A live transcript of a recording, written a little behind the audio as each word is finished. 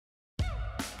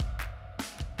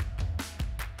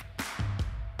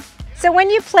So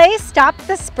when you play Stop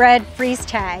the Spread Freeze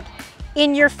Tag,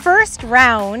 in your first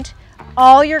round,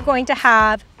 all you're going to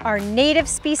have are native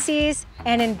species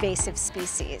and invasive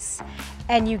species.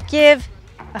 And you give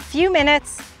a few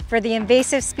minutes for the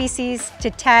invasive species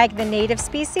to tag the native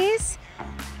species,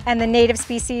 and the native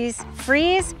species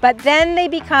freeze, but then they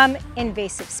become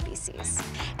invasive species.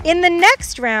 In the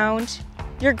next round,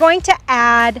 you're going to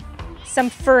add some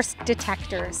first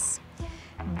detectors.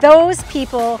 Those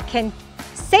people can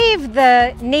save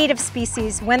the native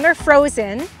species when they're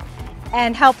frozen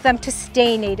and help them to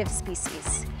stay native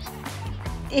species.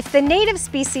 If the native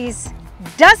species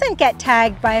doesn't get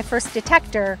tagged by a first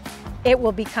detector, it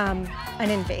will become an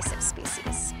invasive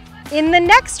species. In the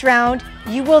next round,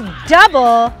 you will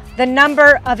double the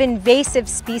number of invasive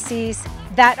species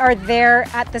that are there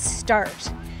at the start.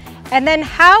 And then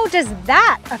how does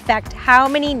that affect how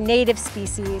many native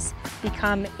species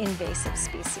become invasive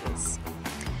species?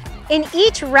 In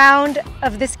each round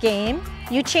of this game,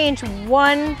 you change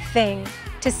one thing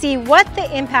to see what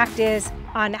the impact is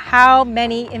on how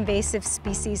many invasive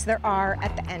species there are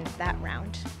at the end of that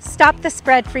round. Stop the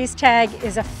Spread Freeze Tag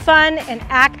is a fun and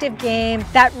active game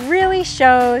that really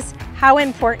shows how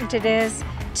important it is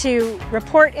to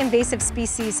report invasive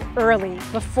species early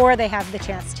before they have the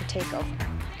chance to take over.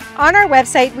 On our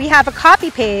website, we have a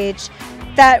copy page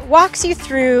that walks you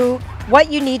through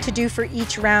what you need to do for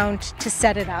each round to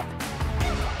set it up.